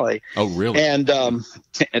 Pinstripe Valley. Oh, really? And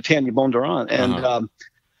Tanya Bondurant. And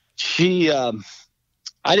she,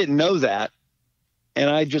 I didn't know that. And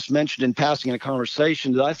I just mentioned in passing in a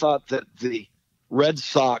conversation that I thought that the Red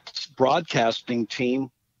Sox broadcasting team,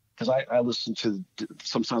 because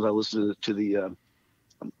sometimes I listen to the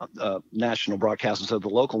national broadcast instead of the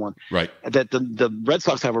local one. Right. That the Red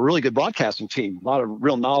Sox have a really good broadcasting team, a lot of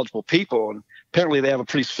real knowledgeable people, and apparently they have a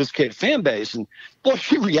pretty sophisticated fan base. And boy,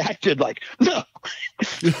 she reacted like, no,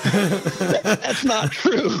 that's not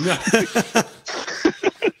true.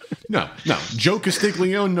 No. Joe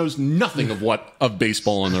Castiglione knows nothing of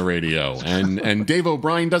baseball on the radio, and Dave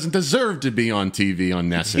O'Brien doesn't deserve to be on TV on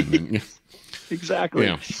NESN. Exactly.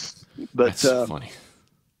 Yeah. But that's funny.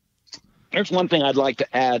 There's one thing I'd like to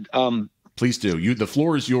add. Please do. The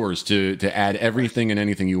floor is yours to add everything and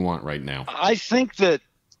anything you want right now. I think that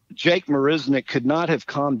Jake Marisnick could not have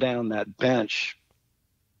calmed down that bench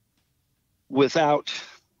without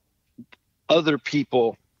other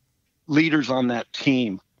people, leaders on that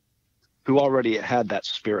team, who already had that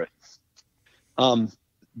spirit.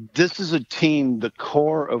 This is a team, the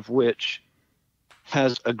core of which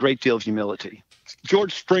has a great deal of humility.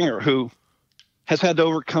 George Springer, who has had to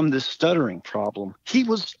overcome this stuttering problem. He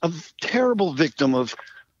was a terrible victim of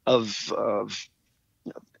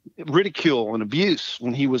ridicule and abuse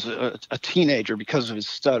when he was a teenager because of his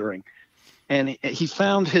stuttering. And he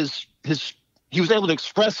found he was able to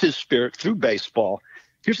express his spirit through baseball.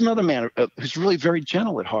 Here's another man who's really very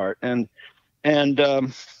gentle at heart. And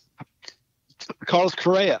Carlos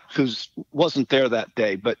Correa, who wasn't there that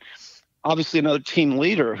day, but obviously another team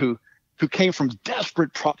leader who came from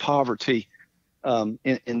desperate poverty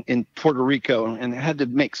in Puerto Rico and had to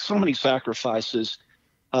make so many sacrifices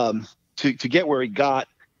to get where he got.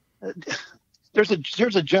 There's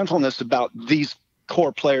a gentleness about these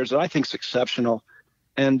core players that I think is exceptional.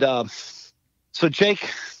 And so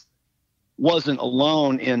Jake wasn't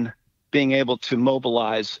alone in being able to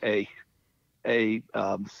mobilize a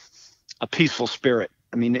peaceful spirit.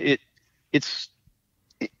 I mean, it's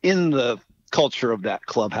in the culture of that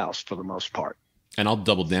clubhouse for the most part. And I'll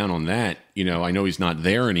double down on that. I know he's not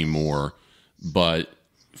there anymore, but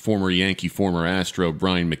former Yankee, former Astro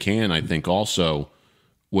Brian McCann, I think also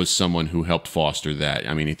was someone who helped foster that.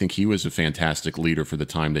 I mean, I think he was a fantastic leader for the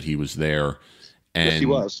time that he was there. And, yes, he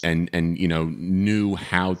was. And knew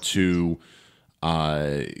how to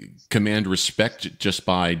command respect just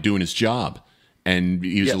by doing his job. And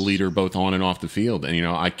he was a leader both on and off the field. And,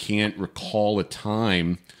 I can't recall a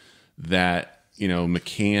time that,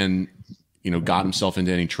 McCann, got himself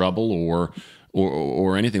into any trouble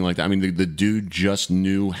or anything like that. I mean, the dude just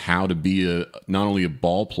knew how to be not only a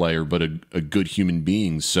ball player, but a good human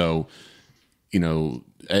being. So,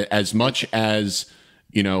 as much as,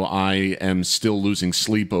 I am still losing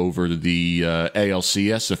sleep over the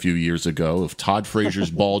ALCS a few years ago, if Todd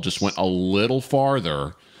Frazier's ball just went a little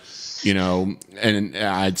farther, and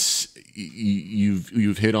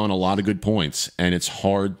you've hit on a lot of good points, and it's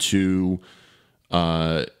hard to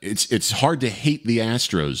it's hard to hate the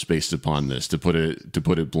Astros based upon this, to put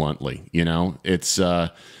it bluntly. It's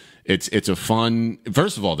a fun.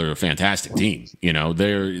 First of all, they're a fantastic team.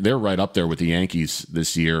 They're right up there with the Yankees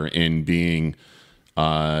this year in being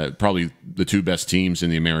probably the two best teams in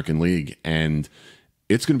the American League, and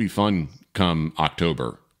it's going to be fun come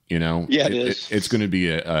October. Yeah, it is. It's going to be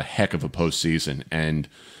a heck of a postseason, and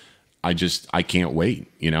I can't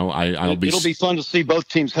wait. It'll be fun to see both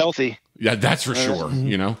teams healthy. Yeah, that's for sure.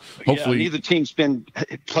 Hopefully neither team's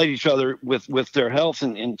played each other with their health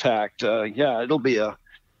intact. It'll be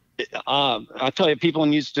I tell you, people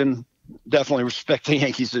in Houston definitely respect the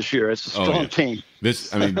Yankees this year. It's a strong team.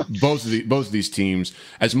 Both of these teams.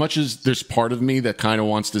 As much as there's part of me that kind of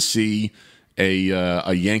wants to see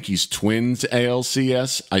a Yankees Twins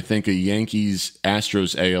ALCS, I think a Yankees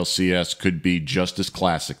Astros ALCS could be just as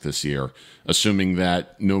classic this year, assuming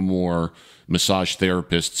that no more massage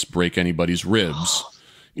therapists break anybody's ribs.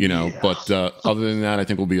 But other than that, I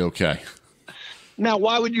think we'll be okay. Now,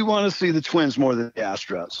 why would you want to see the Twins more than the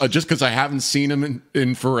Astros? Just because I haven't seen them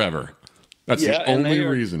in forever. That's the only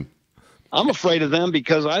reason. I'm afraid of them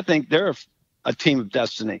because I think they're a team of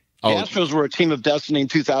destiny. The Astros were a team of destiny in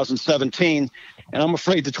 2017, and I'm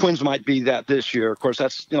afraid the Twins might be that this year. Of course,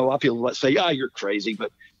 that's a lot of people say, "You're crazy,"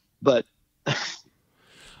 but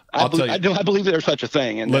I believe there's such a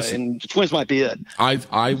thing, and the Twins might be it.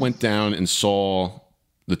 I went down and saw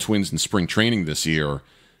the Twins in spring training this year,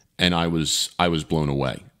 and I was blown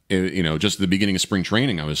away. Just at the beginning of spring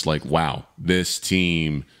training, I was like, "Wow, this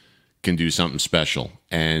team can do something special,"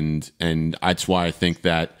 and that's why I think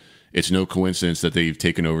that it's no coincidence that they've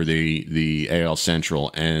taken over the AL Central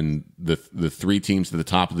and the three teams at the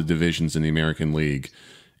top of the divisions in the American League.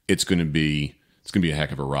 It's going to be a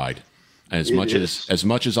heck of a ride. As much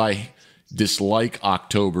as I dislike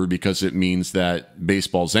October because it means that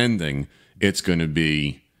baseball's ending, it's going to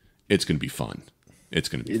be fun. It's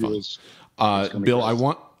going to be fun. Bill, I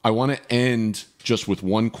want to end just with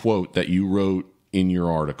one quote that you wrote in your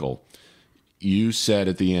article. You said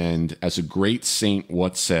at the end, as a great saint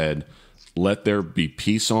once said, "Let there be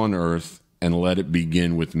peace on earth and let it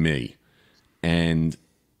begin with me." And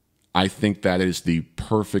I think that is the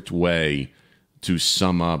perfect way to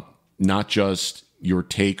sum up not just your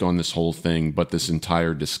take on this whole thing, but this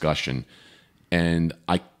entire discussion. And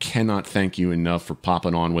I cannot thank you enough for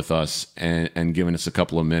popping on with us and giving us a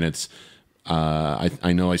couple of minutes.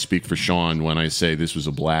 I know I speak for Sean when I say this was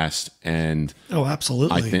a blast, and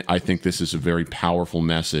absolutely. I think this is a very powerful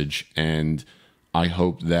message, and I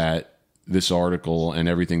hope that this article and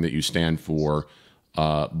everything that you stand for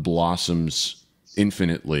blossoms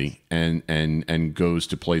infinitely and goes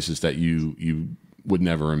to places that you would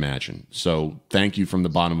never imagine. So thank you from the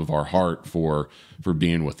bottom of our heart for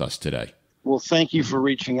being with us today. Well, thank you for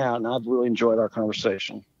reaching out, and I've really enjoyed our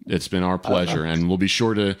conversation. It's been our pleasure, and we'll be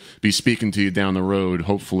sure to be speaking to you down the road.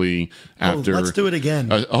 Hopefully, after let's do it again.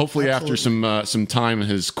 Hopefully, after some time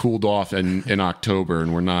has cooled off in October,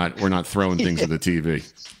 and we're not throwing things at the TV.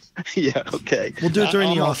 Yeah, okay. We'll do it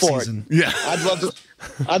during the off season. Yeah,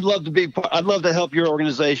 I'd love to help your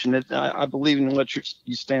organization. I believe in what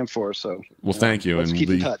you stand for. So, well, thank you, let's and keep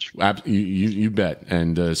in touch. You bet.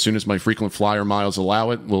 And as soon as my frequent flyer miles allow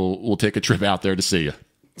it, we'll take a trip out there to see you.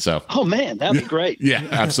 So, oh man, that'd be great. Yeah,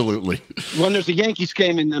 absolutely. When there's a Yankees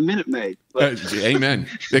game in the Minute Maid. Amen.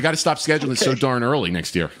 They got to stop scheduling so darn early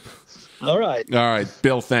next year. All right,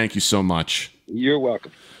 Bill. Thank you so much. You're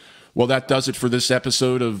welcome. Well, that does it for this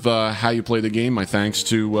episode of How You Play the Game. My thanks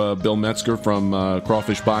to Bill Metzger from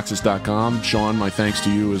crawfishboxes.com. Sean, my thanks to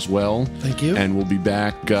you as well. Thank you. And we'll be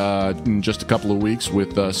back in just a couple of weeks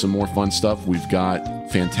with some more fun stuff. We've got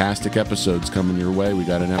fantastic episodes coming your way. We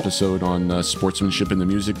got an episode on sportsmanship in the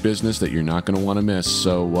music business that you're not going to want to miss.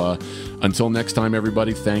 So until next time,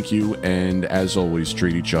 everybody, thank you. And as always,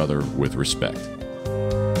 treat each other with respect.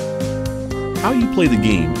 How You Play the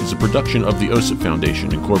Game is a production of the OSIP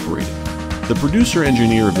Foundation, Incorporated. The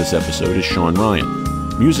producer-engineer of this episode is Sean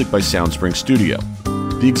Ryan. Music by Soundspring Studio.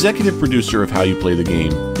 The executive producer of How You Play the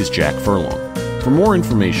Game is Jack Furlong. For more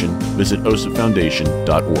information, visit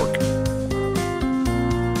osipfoundation.org.